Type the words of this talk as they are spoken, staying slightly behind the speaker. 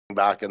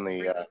back in the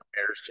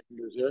mayor's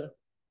chambers here.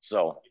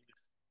 So,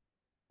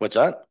 what's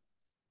that?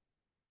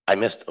 I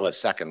missed the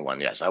second one.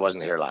 Yes, I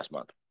wasn't here last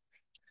month.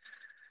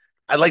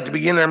 I'd like to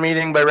begin our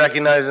meeting by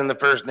recognizing the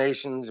First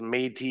Nations,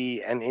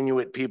 Métis, and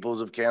Inuit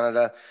peoples of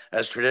Canada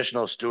as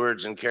traditional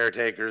stewards and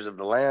caretakers of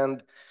the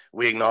land.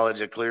 We acknowledge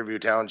that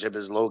Clearview Township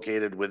is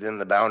located within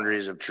the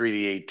boundaries of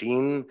Treaty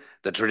 18,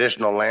 the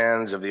traditional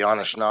lands of the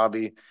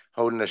Anishinaabe,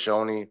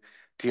 Haudenosaunee,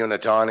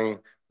 Teonatani,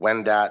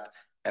 Wendat,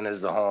 and is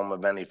the home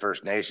of many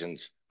First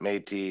Nations,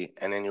 Métis,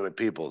 and Inuit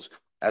peoples,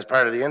 as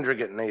part of the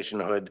intricate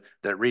nationhood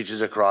that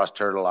reaches across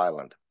Turtle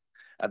Island.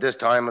 At this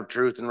time of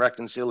truth and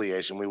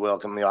reconciliation, we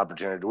welcome the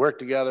opportunity to work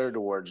together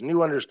towards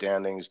new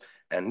understandings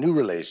and new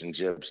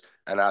relationships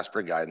and ask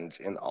for guidance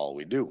in all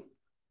we do.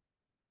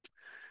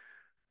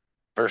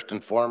 First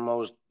and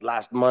foremost,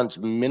 last month's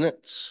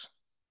minutes.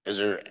 Is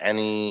there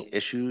any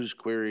issues,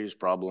 queries,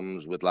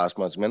 problems with last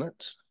month's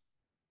minutes?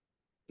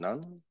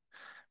 None?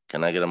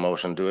 Can I get a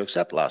motion to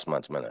accept last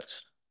month's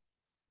minutes?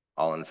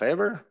 All in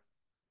favor?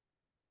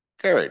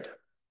 Carried.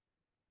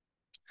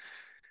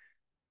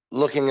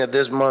 Looking at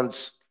this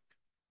month's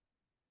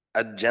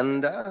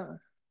agenda,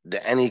 do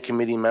any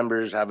committee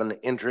members have an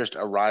interest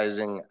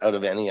arising out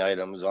of any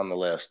items on the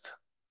list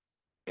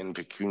in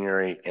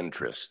pecuniary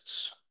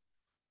interests?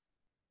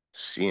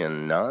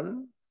 Seeing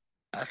none.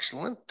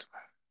 Excellent.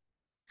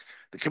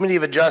 The Committee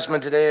of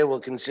Adjustment today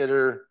will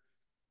consider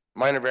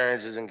minor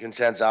variances and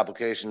consents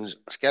applications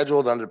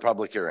scheduled under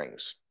public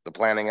hearings. The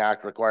Planning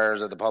Act requires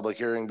that the public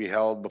hearing be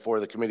held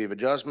before the Committee of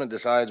Adjustment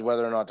decides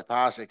whether or not to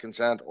pass a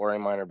consent or a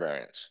minor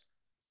variance.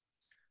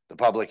 The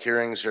public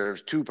hearing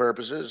serves two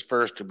purposes.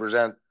 First, to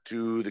present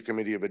to the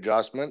Committee of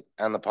Adjustment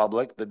and the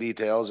public the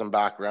details and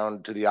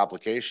background to the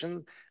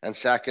application, and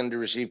second, to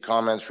receive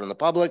comments from the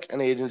public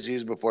and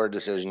agencies before a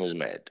decision is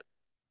made.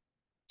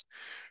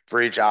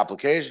 For each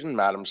application,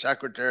 Madam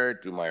Secretary,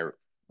 to my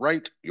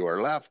right,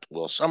 your left,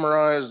 will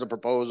summarize the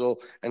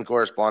proposal and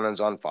correspondence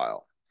on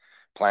file.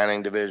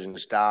 Planning Division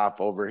staff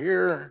over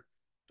here,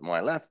 to my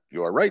left,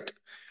 your right,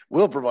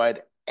 will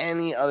provide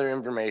any other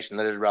information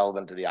that is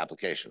relevant to the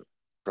application.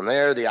 From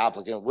there, the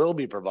applicant will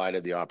be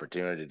provided the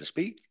opportunity to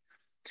speak,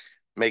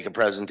 make a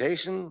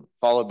presentation,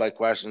 followed by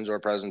questions or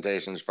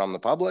presentations from the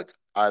public,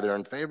 either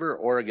in favor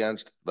or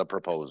against the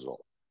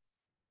proposal.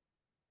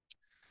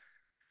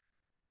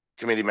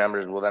 Committee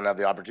members will then have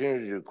the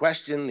opportunity to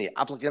question the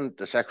applicant,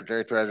 the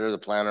secretary, treasurer, the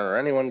planner, or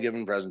anyone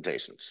giving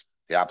presentations.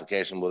 The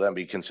application will then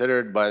be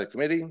considered by the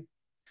committee.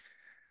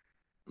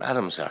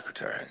 Madam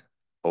Secretary,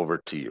 over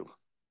to you.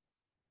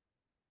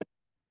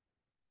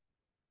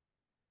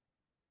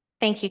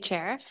 Thank you,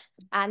 Chair.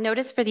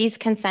 Notice for these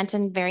consent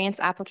and variance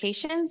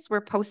applications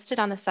were posted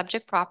on the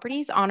subject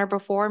properties on or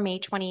before May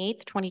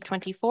 28th,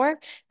 2024,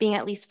 being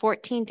at least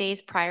 14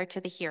 days prior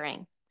to the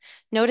hearing.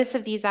 Notice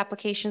of these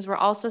applications were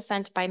also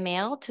sent by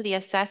mail to the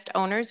assessed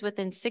owners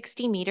within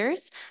 60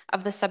 meters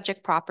of the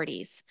subject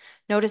properties.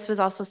 Notice was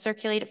also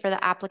circulated for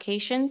the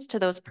applications to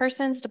those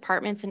persons,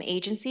 departments, and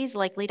agencies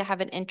likely to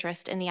have an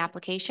interest in the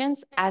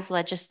applications as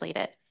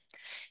legislated.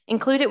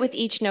 Included with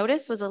each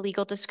notice was a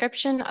legal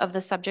description of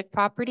the subject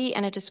property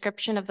and a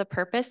description of the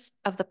purpose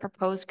of the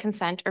proposed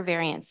consent or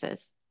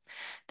variances.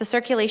 The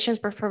circulations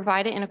were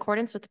provided in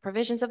accordance with the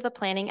provisions of the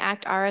Planning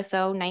Act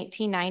RSO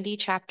 1990,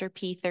 Chapter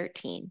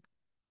P13.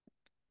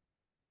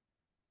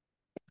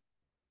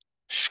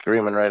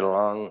 Screaming right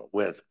along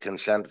with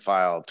consent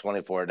file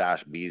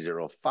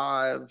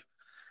 24-B05,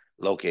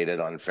 located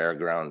on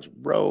Fairgrounds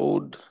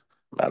Road.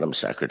 Madam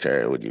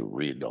Secretary, would you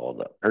read all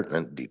the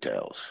pertinent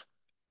details?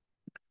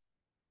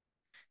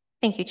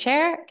 Thank you,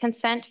 Chair.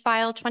 Consent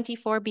file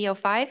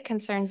 24-B05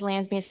 concerns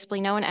lands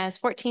municipally known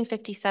as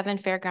 1457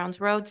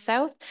 Fairgrounds Road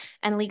South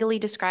and legally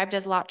described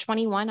as Lot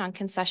 21 on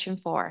Concession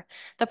 4.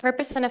 The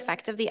purpose and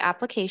effect of the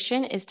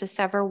application is to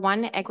sever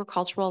one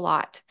agricultural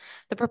lot.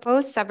 The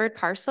proposed severed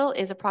parcel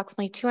is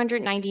approximately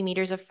 290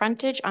 meters of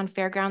frontage on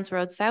Fairgrounds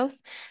Road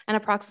South and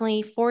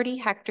approximately 40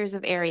 hectares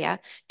of area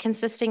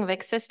consisting of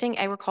existing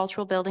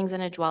agricultural buildings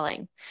and a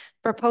dwelling.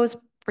 Proposed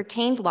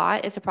retained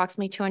lot is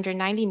approximately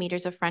 290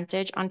 meters of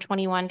frontage on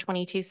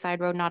 2122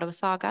 Side Road,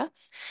 Nottawasaga,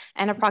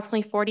 and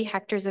approximately 40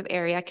 hectares of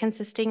area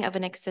consisting of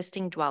an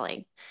existing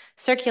dwelling.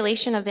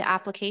 Circulation of the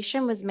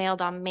application was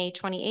mailed on May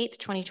 28,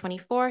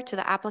 2024 to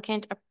the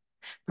applicant,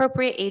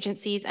 appropriate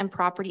agencies, and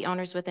property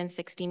owners within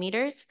 60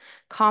 meters.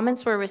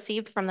 Comments were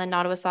received from the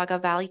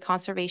Nottawasaga Valley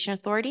Conservation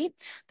Authority,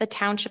 the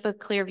Township of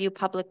Clearview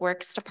Public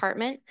Works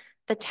Department,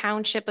 the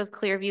Township of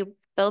Clearview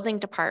Building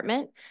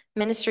Department,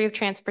 Ministry of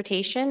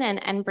Transportation,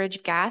 and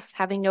Enbridge Gas,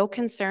 having no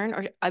concern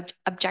or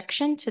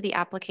objection to the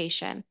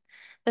application.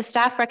 The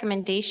staff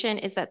recommendation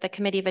is that the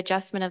Committee of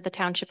Adjustment of the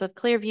Township of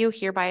Clearview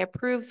hereby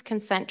approves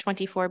consent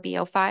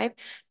 24-B05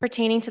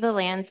 pertaining to the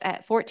lands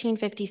at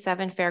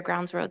 1457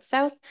 Fairgrounds Road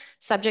South,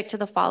 subject to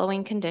the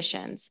following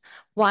conditions.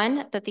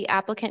 1, that the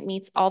applicant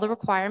meets all the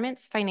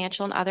requirements,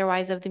 financial and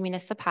otherwise, of the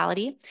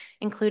municipality,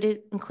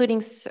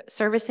 including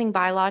servicing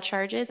bylaw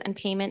charges and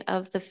payment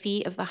of the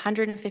fee of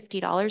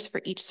 $150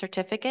 for each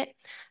certificate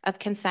of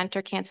consent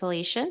or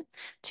cancellation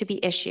to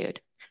be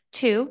issued.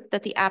 2,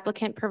 that the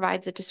applicant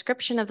provides a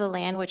description of the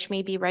land which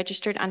may be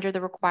registered under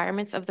the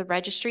requirements of the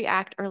Registry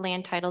Act or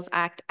Land Titles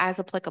Act as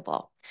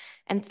applicable.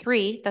 And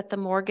 3, that the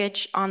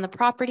mortgage on the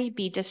property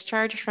be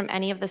discharged from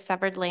any of the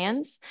severed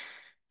lands,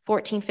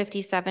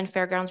 1457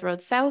 Fairgrounds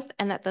Road South,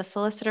 and that the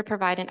solicitor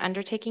provide an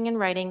undertaking in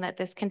writing that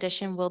this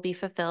condition will be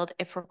fulfilled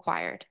if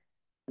required.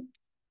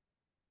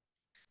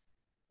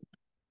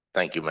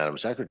 Thank you, Madam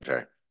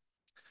Secretary.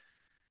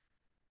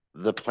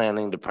 The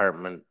planning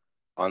department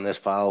on this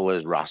file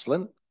was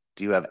Roslyn.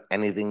 Do you have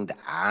anything to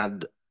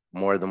add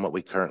more than what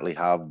we currently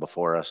have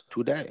before us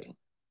today?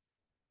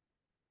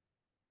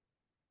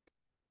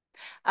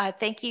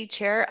 Thank you,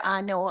 Chair.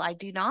 No, I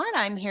do not.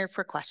 I'm here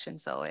for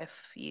questions, though, if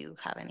you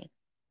have any.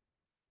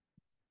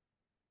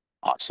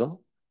 Awesome.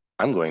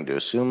 I'm going to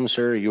assume,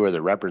 sir, you are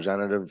the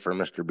representative for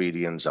Mr.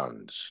 Beatty and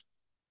Sons.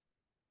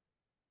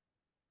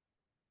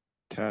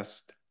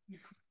 Test.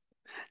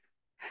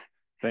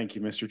 Thank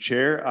you, Mr.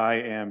 Chair. I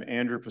am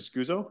Andrew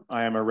Pascuzzo.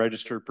 I am a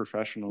registered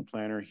professional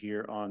planner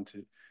here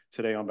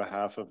today on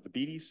behalf of the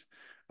Beatties.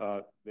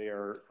 They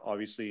are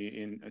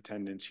obviously in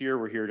attendance here.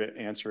 We're here to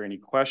answer any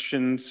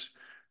questions.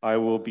 I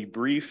will be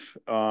brief.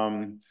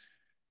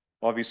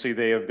 Obviously,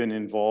 they have been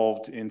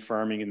involved in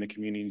farming in the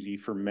community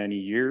for many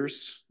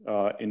years.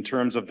 In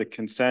terms of the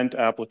consent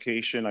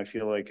application, I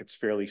feel like it's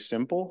fairly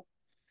simple.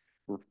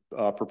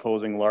 We're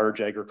proposing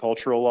large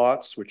agricultural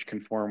lots, which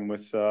conform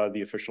with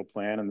the official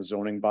plan and the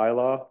zoning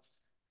bylaw.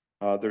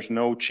 There's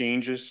no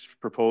changes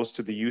proposed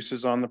to the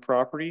uses on the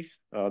property.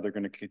 They're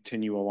going to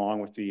continue along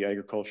with the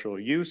agricultural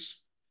use.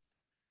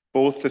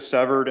 Both the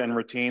severed and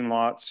retained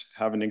lots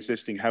have an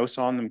existing house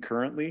on them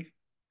currently.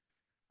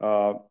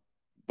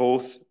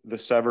 Both the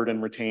severed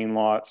and retained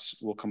lots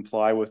will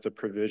comply with the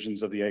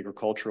provisions of the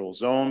agricultural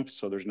zone,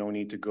 so there's no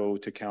need to go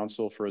to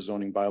council for a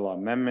zoning bylaw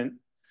amendment.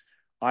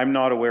 I'm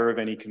not aware of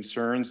any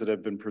concerns that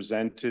have been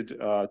presented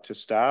to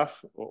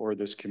staff or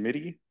this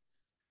committee.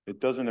 It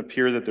doesn't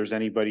appear that there's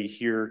anybody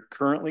here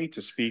currently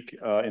to speak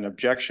in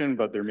objection,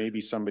 but there may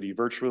be somebody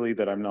virtually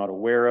that I'm not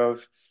aware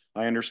of.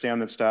 I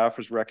understand that staff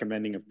is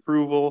recommending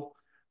approval.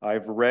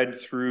 I've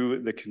read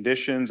through the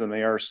conditions and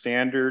they are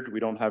standard. We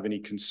don't have any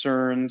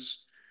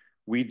concerns.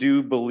 We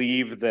do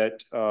believe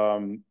that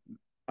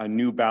a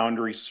new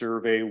boundary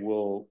survey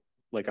will,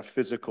 like a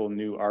physical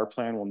new R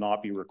plan, will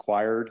not be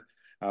required.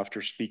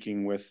 After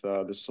speaking with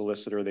the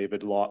solicitor, they've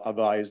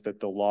advised that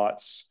the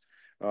lots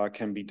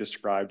can be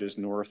described as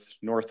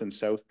north and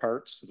south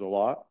parts of the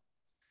lot.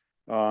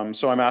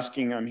 So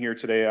I'm here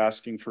today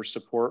asking for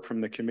support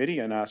from the committee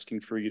and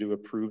asking for you to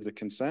approve the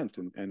consent,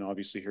 and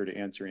obviously here to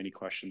answer any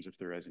questions if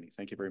there is any.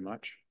 Thank you very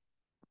much.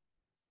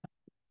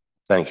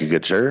 Thank you,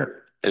 good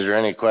sir. Is there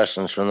any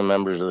questions from the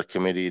members of the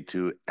committee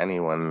to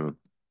anyone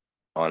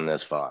on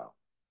this file?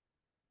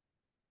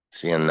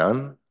 Seeing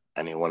none,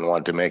 anyone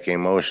want to make a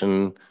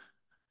motion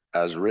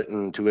as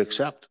written to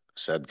accept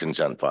said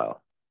consent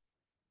file?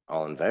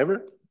 All in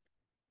favor?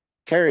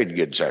 Carried,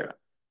 good sir.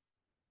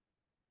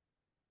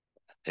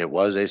 It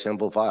was a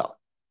simple file.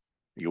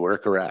 You were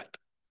correct.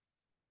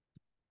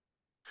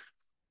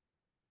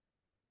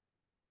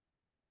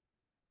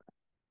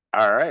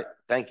 All right.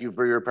 Thank you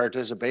for your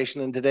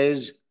participation in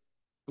today's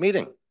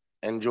meeting.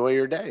 Enjoy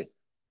your day.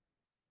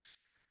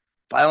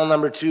 File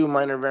number 2,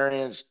 minor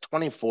variance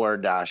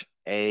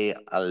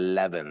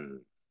 24-A11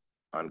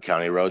 on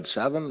County Road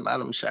 7.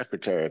 Madam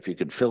Secretary, if you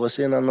could fill us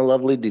in on the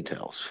lovely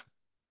details.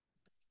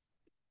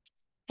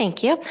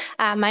 Thank you.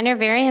 Minor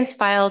variance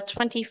file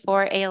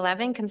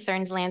 24A11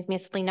 concerns lands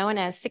municipally known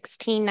as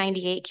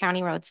 1698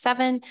 County Road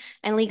 7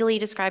 and legally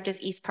described as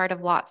east part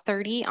of Lot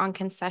 30 on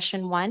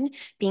Concession 1,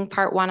 being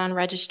Part 1 on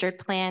Registered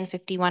Plan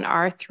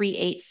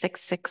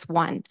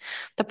 51R38661.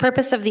 The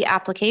purpose of the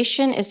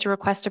application is to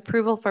request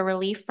approval for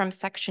relief from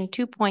Section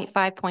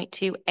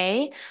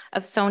 2.5.2A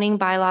of Zoning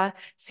Bylaw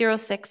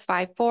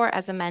 0654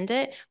 as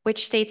amended,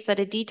 which states that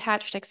a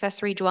detached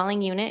accessory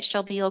dwelling unit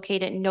shall be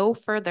located no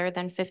further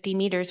than 50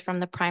 meters from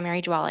the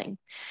primary dwelling.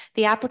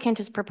 The applicant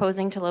is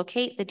proposing to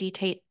locate the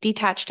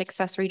detached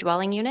accessory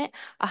dwelling unit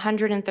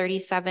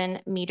 137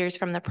 meters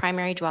from the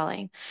primary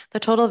dwelling. The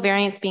total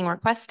variance being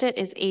requested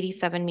is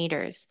 87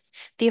 meters.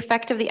 The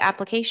effect of the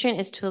application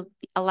is to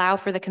allow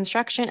for the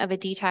construction of a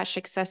detached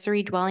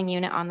accessory dwelling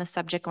unit on the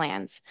subject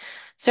lands.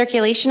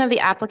 Circulation of the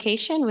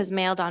application was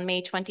mailed on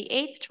May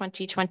 28th,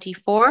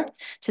 2024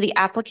 to the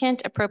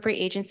applicant, appropriate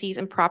agencies,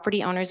 and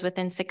property owners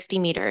within 60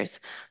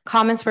 meters.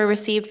 Comments were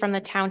received from the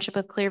Township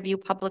of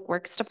Clearview Public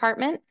Works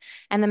Department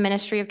and the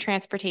Ministry of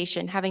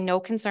Transportation, having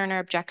no concern or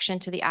objection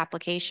to the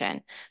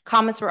application.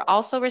 Comments were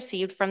also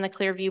received from the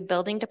Clearview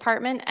Building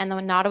Department and the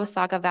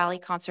Nottawasaga Valley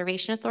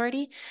Conservation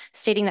Authority,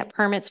 stating that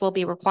permits will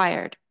be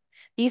required.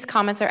 These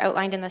comments are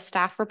outlined in the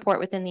staff report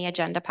within the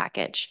agenda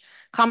package.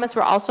 Comments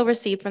were also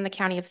received from the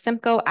County of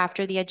Simcoe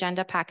after the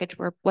agenda package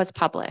was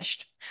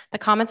published. The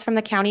comments from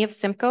the County of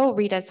Simcoe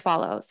read as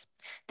follows.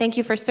 Thank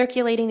you for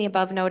circulating the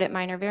above noted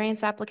minor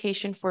variance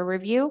application for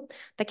review.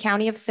 The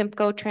County of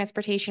Simcoe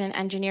Transportation and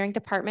Engineering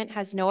Department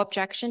has no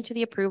objection to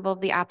the approval of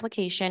the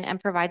application and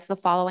provides the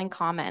following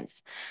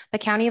comments. The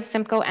County of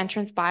Simcoe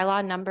Entrance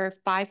Bylaw number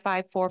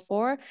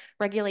 5544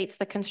 regulates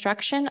the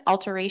construction,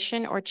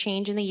 alteration, or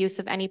change in the use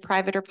of any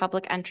private or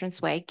public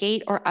entranceway,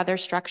 gate, or other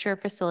structure or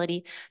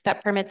facility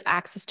that permits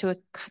access to a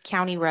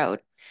county road.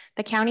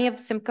 The County of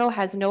Simcoe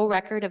has no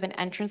record of an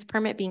entrance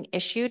permit being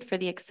issued for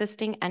the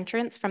existing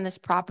entrance from this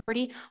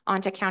property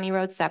onto County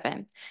Road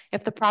 7.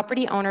 If the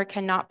property owner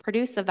cannot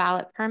produce a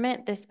valid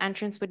permit, this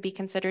entrance would be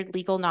considered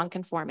legal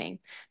nonconforming.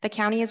 The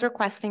county is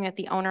requesting that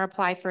the owner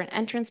apply for an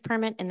entrance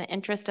permit in the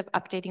interest of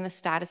updating the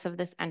status of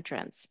this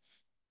entrance.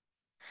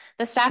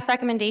 The staff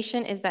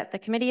recommendation is that the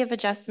Committee of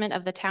Adjustment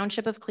of the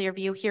Township of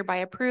Clearview hereby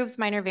approves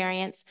minor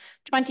variance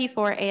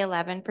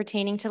 24A11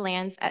 pertaining to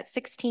lands at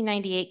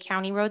 1698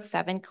 County Road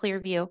 7,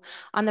 Clearview,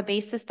 on the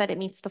basis that it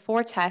meets the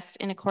 4 tests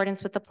in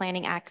accordance with the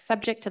Planning Act,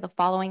 subject to the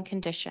following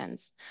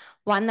conditions.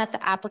 1, that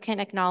the applicant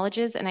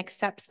acknowledges and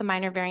accepts the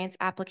minor variance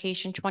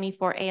application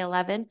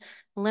 24A11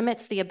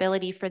 limits the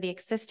ability for the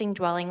existing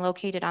dwelling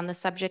located on the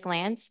subject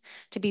lands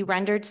to be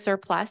rendered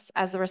surplus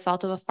as the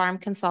result of a farm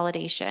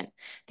consolidation.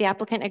 The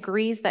applicant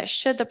agrees that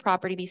should the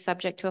property be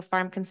subject to a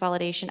farm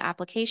consolidation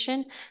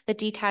application, the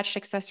detached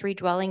accessory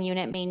dwelling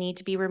unit may need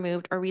to be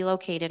removed or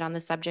relocated on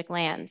the subject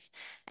lands.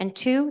 And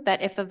 2,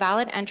 that if a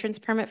valid entrance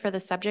permit for the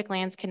subject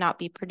lands cannot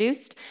be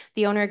produced,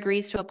 the owner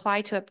agrees to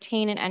apply to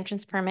obtain an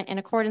entrance permit in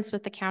accordance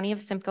with the County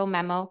of Simcoe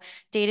memo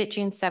dated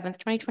June 7th,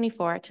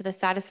 2024 to the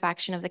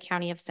satisfaction of the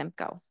County of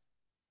Simcoe.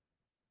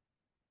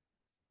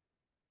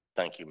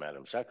 Thank you,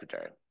 Madam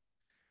Secretary.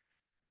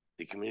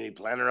 The community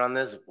planner on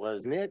this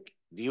was Nick.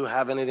 Do you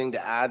have anything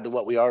to add to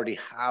what we already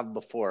have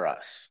before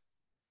us?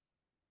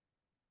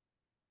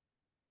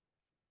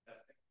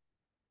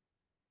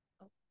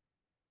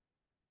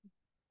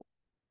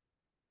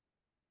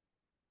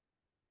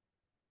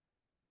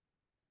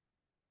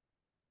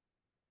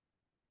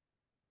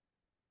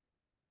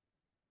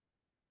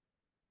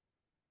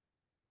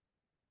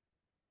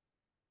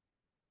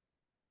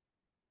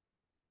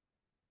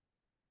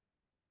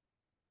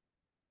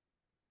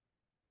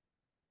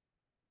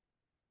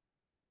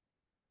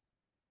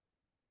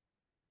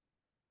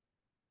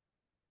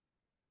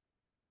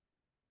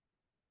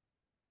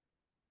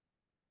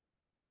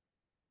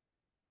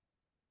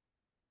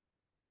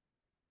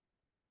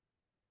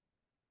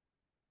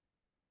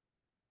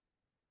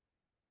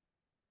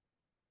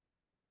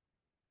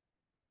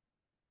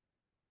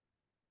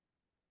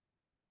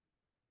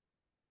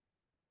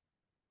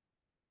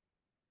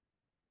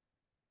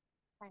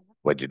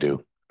 What'd you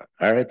do?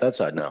 All right,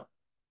 that's odd. No,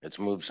 it's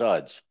moved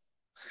sides.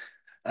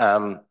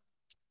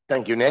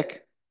 Thank you,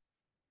 Nick.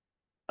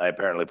 I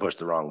apparently pushed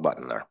the wrong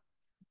button there.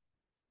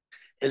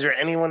 Is there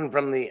anyone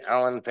from the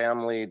Allen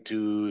family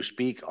to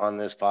speak on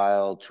this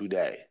file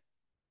today?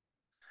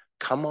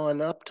 Come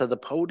on up to the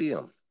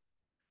podium.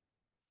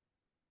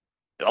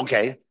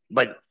 Okay,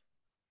 but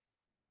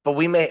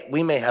we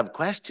may have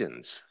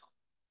questions.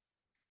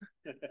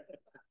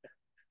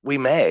 We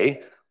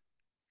may.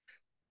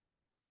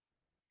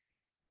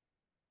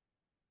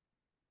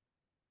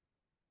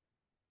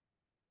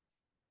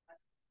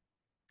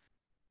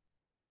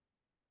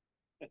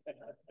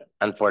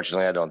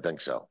 Unfortunately, I don't think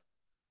so.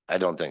 I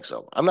don't think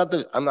so. I'm not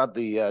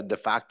the de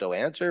facto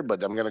answer,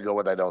 but I'm going to go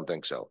with I don't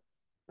think so.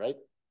 Right?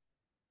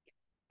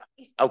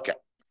 Okay.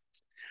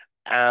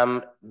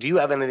 Do you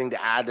have anything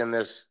to add in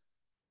this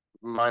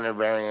minor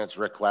variance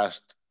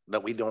request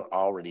that we don't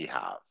already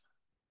have?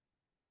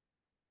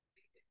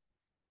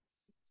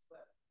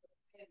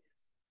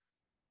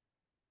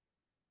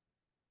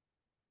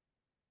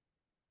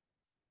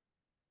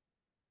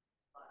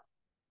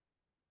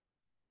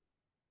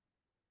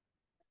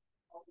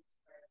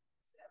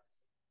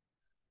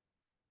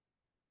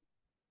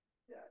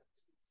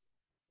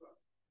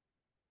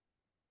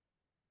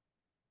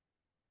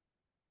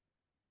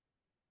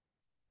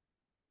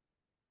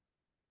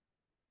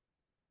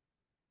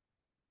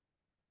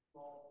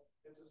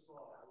 It's a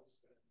small house.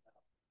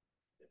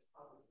 It's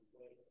probably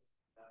way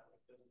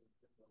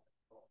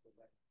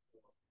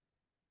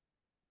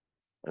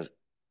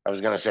I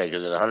was gonna say,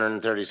 because at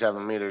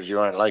 137 meters, you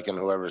aren't liking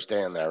whoever's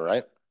staying there,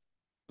 right?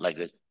 Like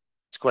it's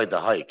quite the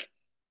hike.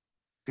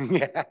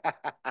 Yeah.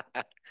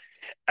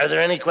 Are there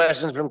any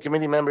questions from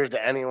committee members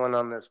to anyone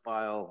on this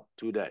file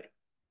today?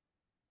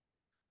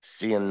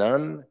 Seeing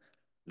none,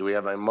 do we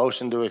have a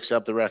motion to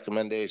accept the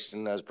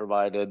recommendation as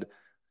provided?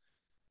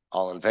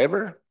 All in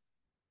favor?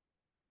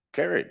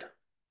 Carried.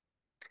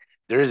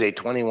 There is a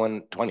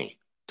 20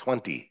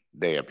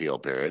 day appeal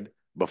period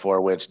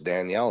before which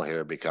Danielle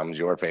here becomes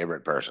your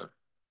favorite person.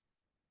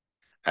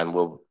 And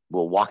we'll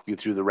walk you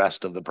through the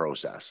rest of the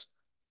process.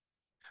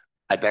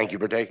 I thank you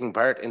for taking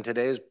part in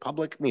today's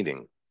public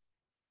meeting.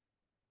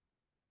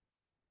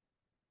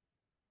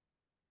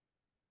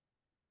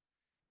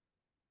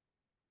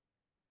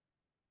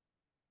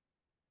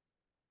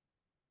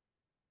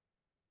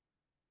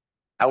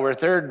 Our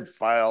third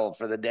file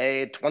for the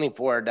day,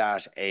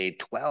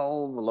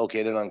 24-A12,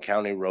 located on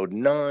County Road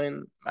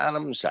 9.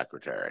 Madam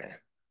Secretary.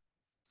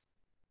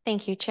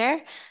 Thank you,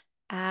 Chair.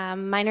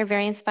 Minor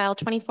variance file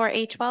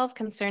 24A12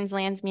 concerns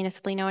lands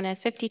municipally known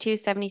as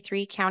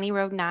 5273 County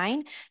Road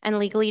 9 and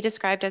legally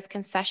described as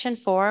Concession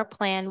 4,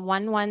 Plan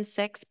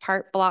 116,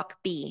 Part Block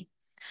B.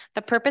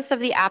 The purpose of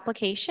the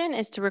application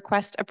is to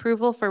request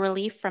approval for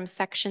relief from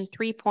Section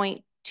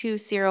 3.20.2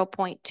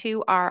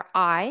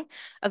 RI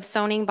of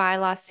zoning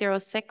bylaw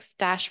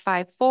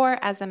 06-54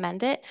 as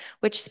amended,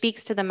 which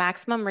speaks to the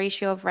maximum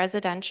ratio of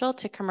residential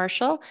to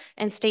commercial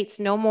and states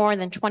no more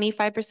than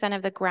 25%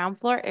 of the ground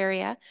floor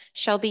area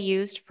shall be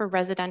used for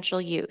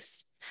residential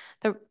use.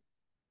 The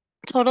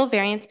total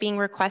variance being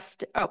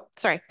requested,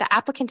 the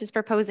applicant is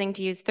proposing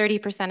to use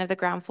 30% of the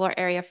ground floor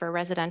area for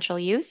residential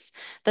use.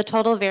 The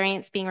total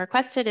variance being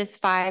requested is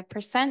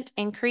 5%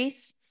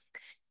 increase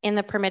in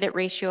the permitted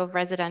ratio of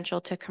residential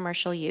to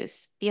commercial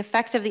use. The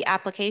effect of the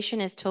application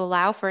is to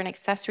allow for an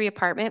accessory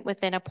apartment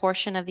within a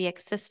portion of the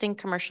existing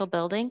commercial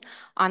building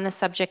on the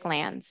subject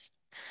lands.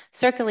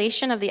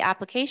 Circulation of the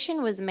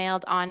application was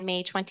mailed on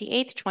May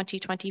 28th,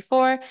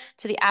 2024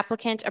 to the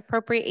applicant,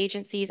 appropriate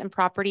agencies, and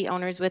property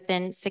owners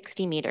within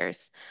 60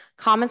 meters.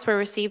 Comments were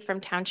received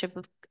from Township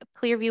of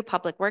Clearview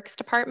Public Works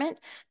Department,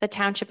 the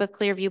Township of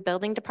Clearview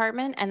Building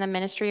Department, and the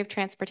Ministry of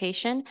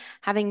Transportation,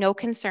 having no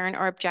concern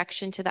or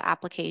objection to the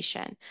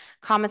application.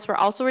 Comments were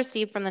also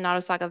received from the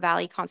Nottawasaga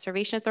Valley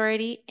Conservation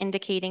Authority,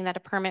 indicating that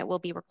a permit will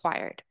be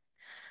required.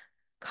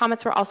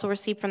 Comments were also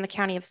received from the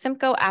County of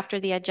Simcoe after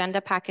the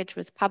agenda package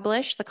was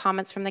published. The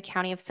comments from the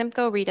County of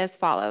Simcoe read as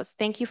follows.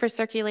 Thank you for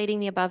circulating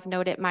the above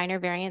noted minor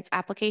variance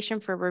application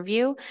for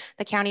review.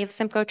 The County of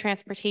Simcoe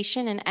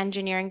Transportation and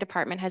Engineering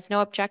Department has no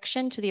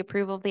objection to the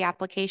approval of the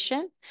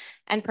application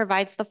and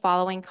provides the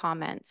following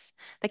comments.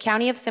 The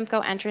County of Simcoe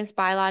Entrance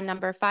Bylaw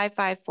number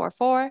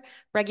 5544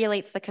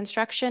 regulates the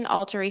construction,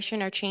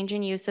 alteration, or change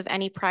in use of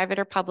any private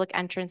or public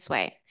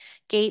entranceway,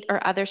 gate,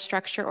 or other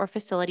structure or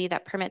facility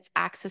that permits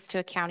access to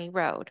a county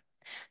road.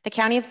 The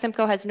County of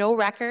Simcoe has no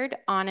record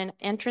on an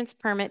entrance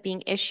permit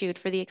being issued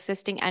for the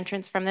existing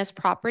entrance from this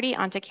property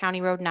onto County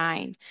Road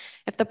 9.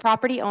 If the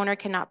property owner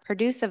cannot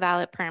produce a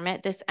valid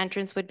permit, this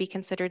entrance would be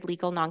considered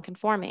legal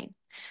nonconforming.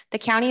 The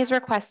county is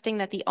requesting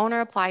that the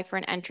owner apply for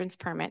an entrance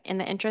permit in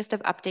the interest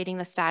of updating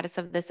the status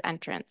of this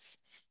entrance.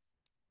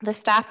 The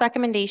staff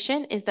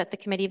recommendation is that the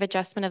Committee of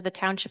Adjustment of the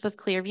Township of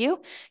Clearview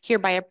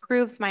hereby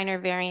approves minor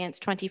variance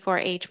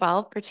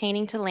 24A12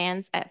 pertaining to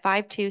lands at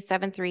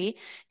 5273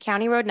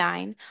 County Road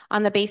 9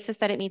 on the basis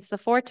that it meets the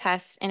 4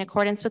 tests in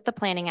accordance with the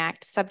Planning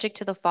Act, subject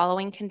to the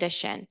following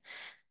condition: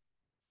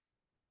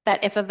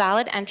 that if a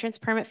valid entrance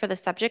permit for the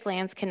subject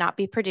lands cannot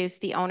be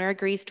produced, the owner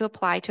agrees to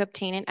apply to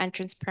obtain an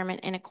entrance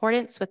permit in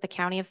accordance with the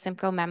County of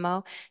Simcoe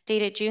memo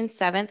dated June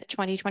 7th,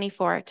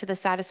 2024 to the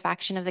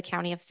satisfaction of the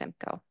County of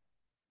Simcoe.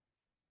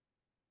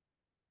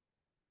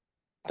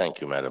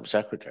 Thank you, Madam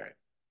Secretary.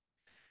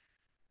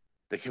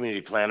 The community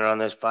planner on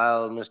this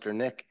file, Mr.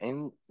 Nick.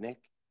 Nick,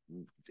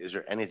 is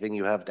there anything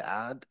you have to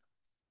add?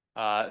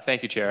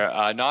 Thank you,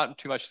 Chair. Not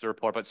too much to the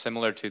report, but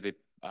similar to the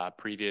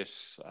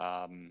previous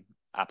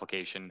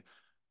application,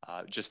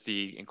 just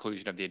the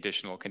inclusion of the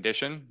additional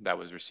condition that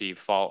was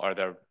received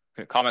the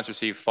comments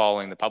received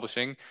following the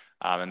publishing,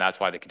 and that's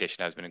why the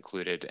condition has been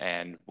included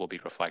and will be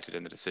reflected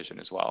in the decision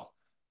as well.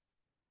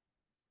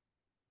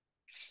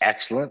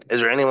 Excellent.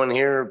 Is there anyone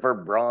here for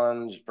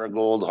Bronze for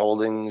Gold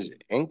Holdings,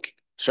 Inc.,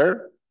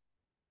 sir?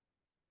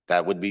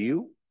 That would be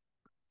you.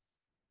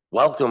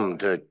 Welcome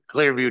to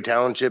Clearview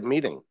Township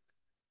meeting.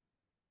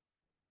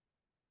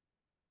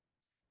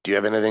 Do you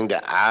have anything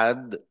to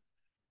add?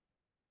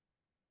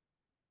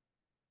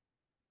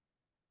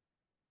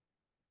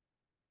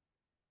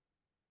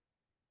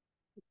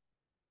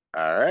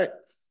 All right.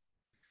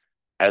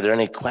 Are there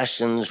any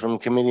questions from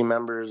committee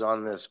members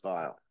on this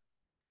file?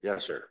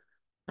 Yes, sir.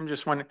 I'm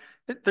just wondering,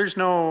 there's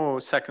no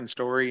second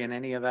story in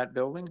any of that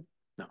building?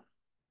 No.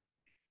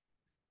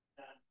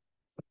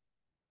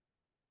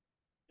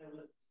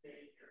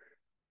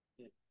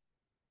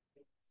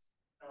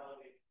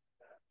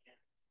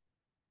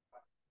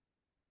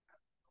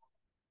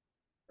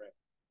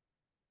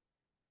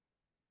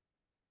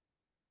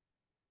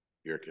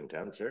 You're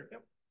content, sir?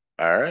 Yep.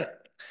 All right.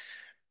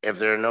 If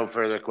there are no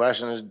further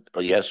questions,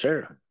 oh, yes,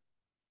 sir.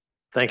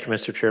 Thank you,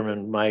 Mr.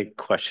 Chairman. My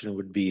question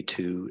would be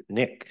to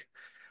Nick.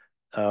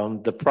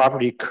 The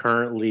property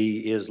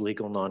currently is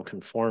legal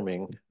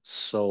non-conforming.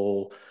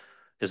 So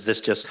is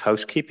this just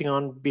housekeeping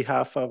on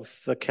behalf of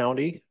the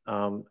county?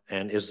 And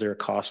is there a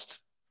cost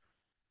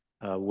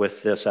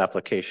with this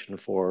application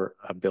for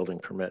a building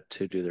permit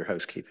to do their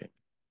housekeeping?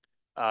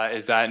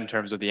 Is that in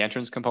terms of the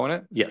entrance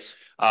component? Yes.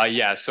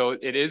 Yeah, so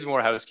it is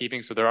more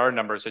housekeeping. So there are a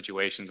number of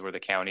situations where the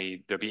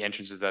county, there'll be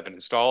entrances that have been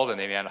installed and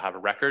they may not have a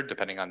record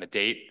depending on the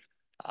date.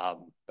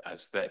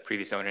 As the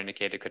previous owner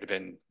indicated, it could have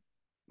been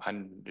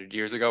 100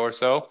 years ago or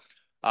so.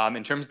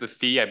 In terms of the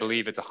fee, I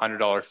believe it's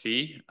 $100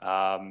 fee.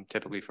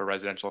 Typically for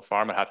residential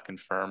farm, I have to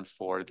confirm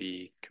for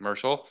the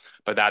commercial,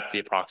 but that's the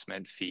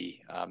approximate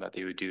fee that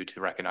they would do to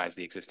recognize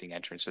the existing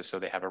entrances, so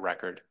they have a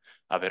record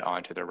of it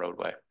onto their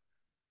roadway.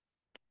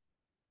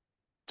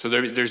 So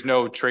there's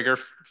no trigger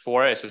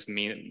for it. It's just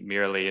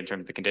merely in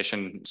terms of the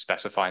condition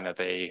specifying that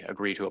they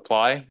agree to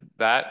apply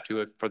that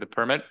to it for the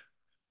permit,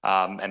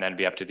 and then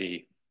be up to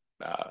the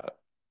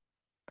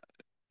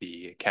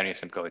county of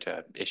Simcoe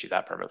to issue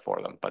that permit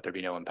for them, but there'd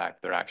be no impact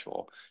to their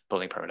actual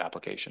building permit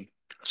application.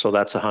 So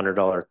that's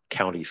 $100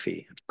 county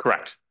fee.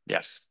 Correct.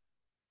 Yes.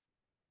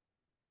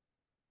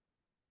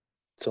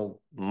 So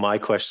my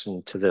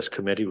question to this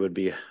committee would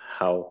be,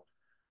 how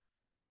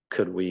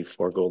could we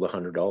forego the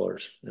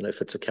 $100? And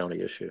if it's a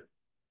county issue?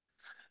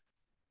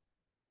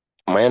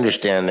 My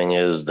understanding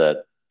is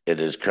that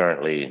it is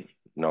currently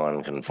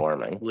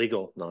non-conforming.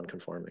 Legal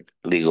non-conforming.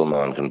 Legal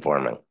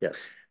non-conforming. Yes.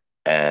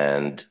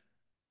 And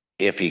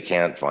if he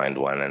can't find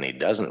one and he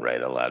doesn't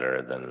write a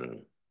letter,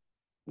 then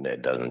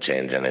it doesn't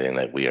change anything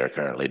that we are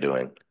currently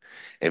doing.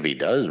 If he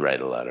does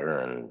write a letter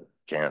and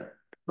can't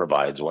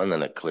provides one,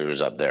 then it clears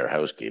up their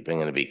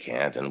housekeeping. And if he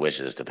can't and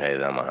wishes to pay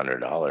them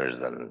 $100,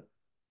 then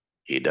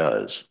he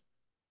does.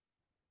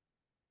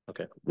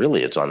 Okay.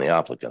 Really, it's on the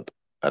applicant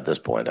at this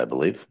point, I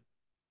believe.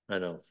 I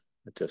know.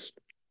 It's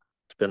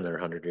been there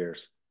 100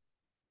 years.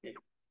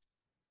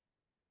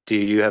 Do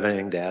you have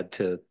anything to add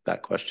to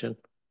that question?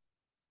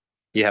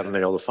 You haven't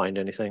been able to find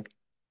anything?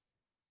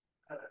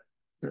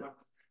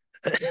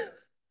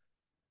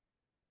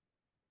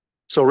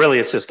 So really,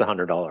 it's just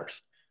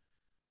 $100.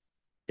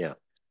 Yeah.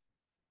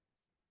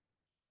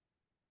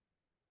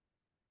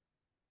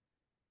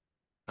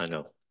 I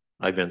know.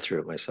 I've been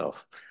through it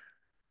myself.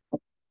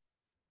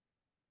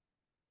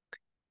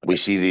 We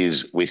see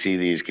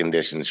these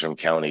conditions from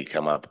county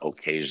come up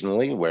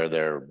occasionally where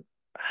their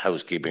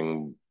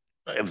housekeeping,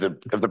 if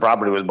the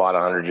property was bought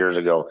 100 years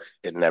ago,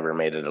 it never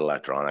made it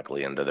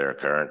electronically into their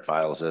current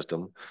file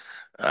system.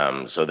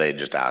 So they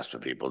just asked for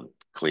people to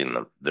clean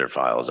their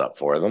files up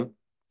for them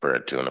for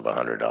a tune of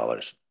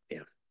 $100.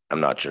 Yeah.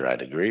 I'm not sure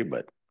I'd agree,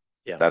 but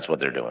yeah, that's what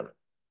they're doing.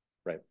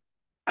 Right.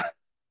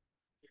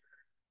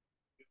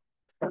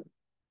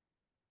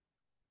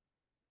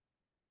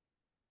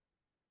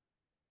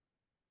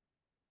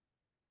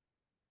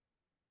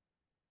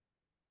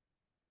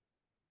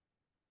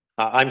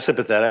 I'm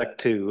sympathetic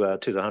to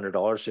the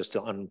 $100 just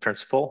on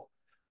principle,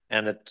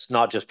 and it's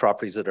not just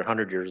properties that are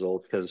 100 years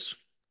old, because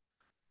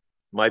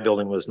my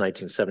building was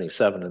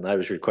 1977 and I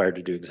was required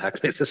to do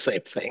exactly the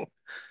same thing.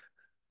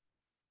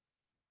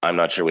 I'm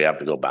not sure we have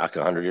to go back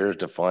 100 years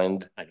to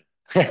find.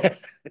 So,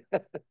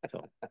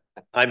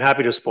 I'm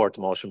happy to support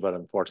the motion, but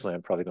unfortunately,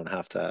 I'm probably going to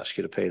have to ask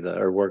you to pay that,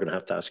 or we're going to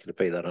have to ask you to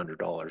pay that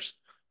 $100.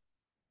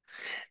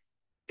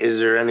 Is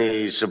there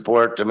any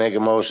support to make a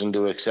motion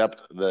to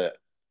accept the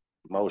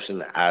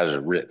motion as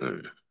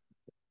written?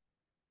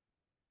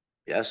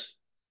 Yes.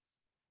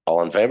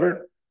 All in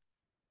favor?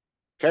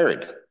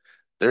 Carried.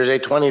 There's a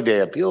 20-day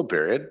appeal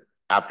period,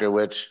 after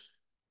which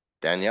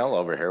Danielle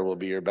over here will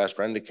be your best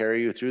friend to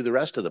carry you through the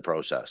rest of the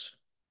process.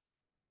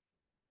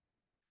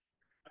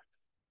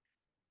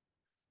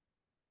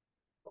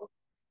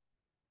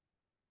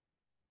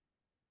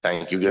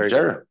 Thank you, good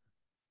sir.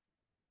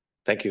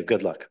 Thank you.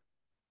 Good luck.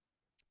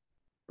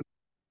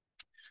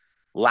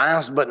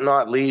 Last but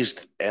not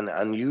least, an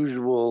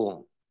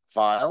unusual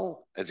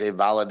file. It's a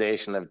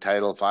validation of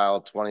title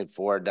file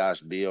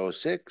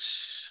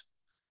 24-B06.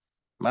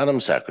 Madam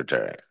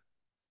Secretary.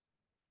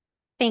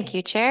 Thank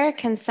you, Chair.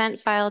 Consent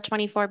file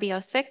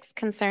 24-B06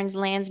 concerns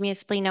lands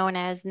municipally known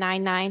as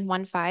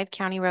 9915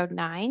 County Road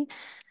 9,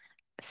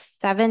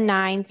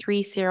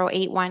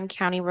 793081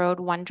 County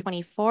Road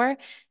 124,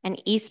 and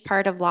east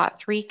part of Lot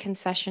 3,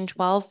 Concession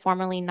 12,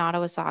 formerly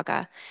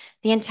Nottawasaga.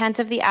 The intent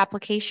of the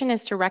application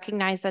is to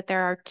recognize that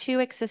there are 2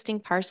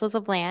 existing parcels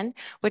of land,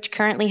 which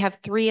currently have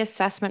 3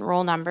 assessment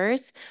roll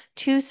numbers,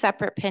 2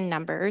 separate PIN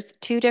numbers,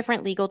 2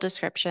 different legal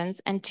descriptions,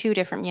 and 2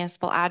 different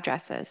municipal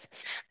addresses.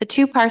 The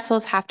 2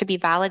 parcels have to be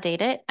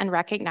validated and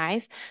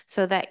recognized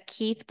so that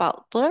Keith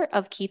Butler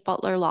of Keith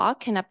Butler Law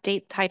can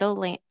update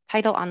title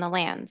on the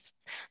lands.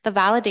 The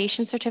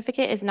validation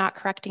certificate is not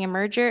correcting a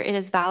merger. It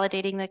is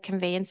validating the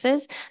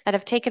conveyances that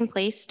have taken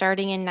place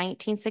starting in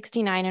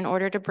 1969 in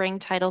order to bring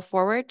title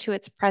forward to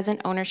its present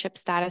ownership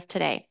status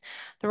today.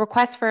 The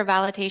request for a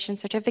validation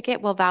certificate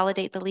will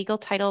validate the legal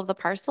title of the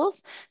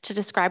parcels to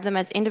describe them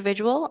as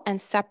individual and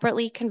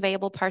separately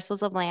conveyable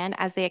parcels of land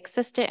as they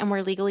existed and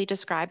were legally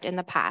described in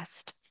the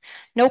past.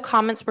 No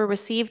comments were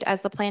received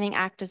as the Planning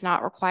Act does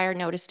not require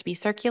notice to be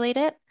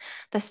circulated.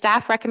 The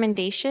staff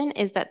recommendation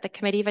is that the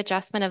Committee of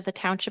Adjustment of the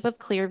Township of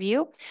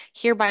Clearview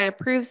hereby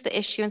approves the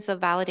issuance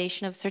of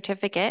validation of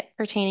certificate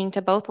pertaining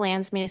to both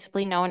lands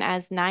municipally known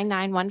as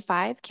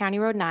 9915 County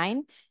Road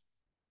 9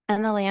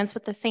 and the lands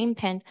with the same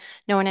PIN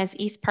known as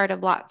east part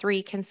of Lot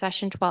 3,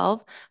 Concession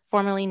 12,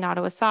 formerly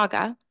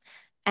Nottawasaga,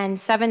 and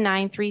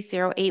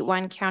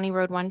 793081 County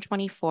Road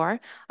 124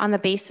 on the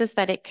basis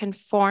that it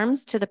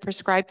conforms to the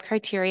prescribed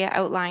criteria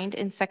outlined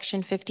in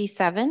Section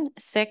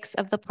 57(6)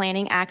 of the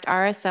Planning Act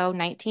RSO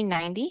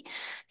 1990,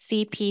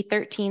 CP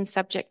 13,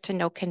 subject to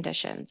no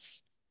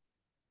conditions.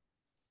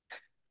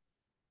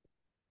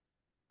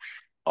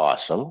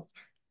 Awesome.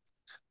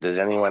 Does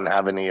anyone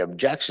have any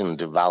objection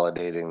to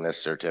validating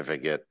this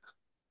certificate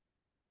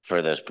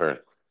for this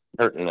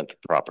pertinent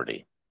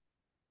property?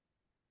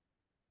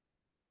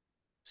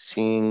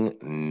 Seeing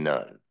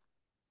none.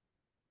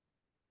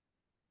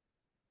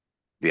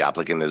 The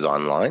applicant is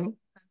online.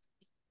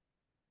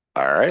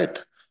 All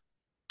right.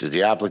 Does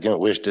the applicant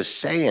wish to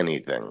say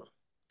anything,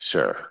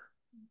 sir?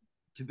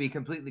 To be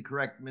completely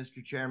correct,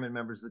 Mr. Chairman,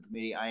 members of the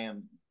committee, I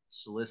am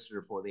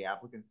solicitor for the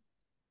applicant,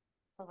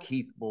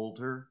 Keith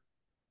Bolter.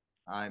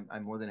 I'm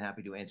more than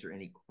happy to answer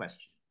any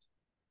questions.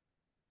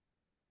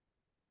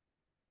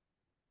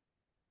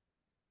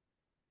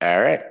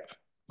 All right.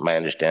 My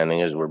understanding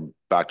is we're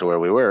back to where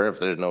we were. If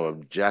there's no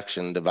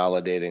objection to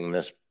validating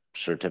this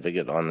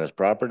certificate on this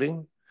property,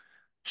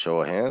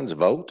 show of hands,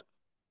 vote.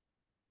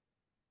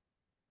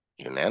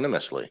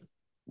 Unanimously.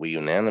 We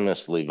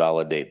unanimously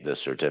validate this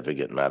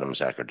certificate, Madam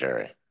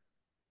Secretary.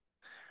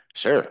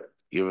 Sir,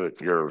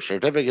 your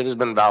certificate has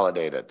been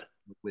validated.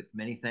 With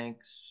many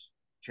thanks,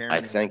 Chairman.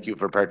 I thank you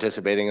for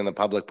participating in the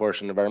public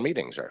portion of our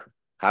meeting, sir.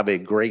 Have a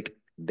great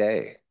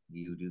day.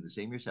 You do the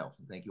same yourself,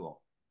 and thank you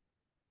all.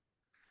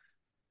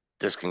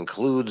 This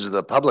concludes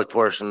the public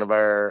portion of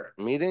our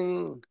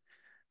meeting.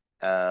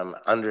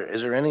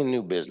 Is there any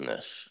new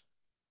business?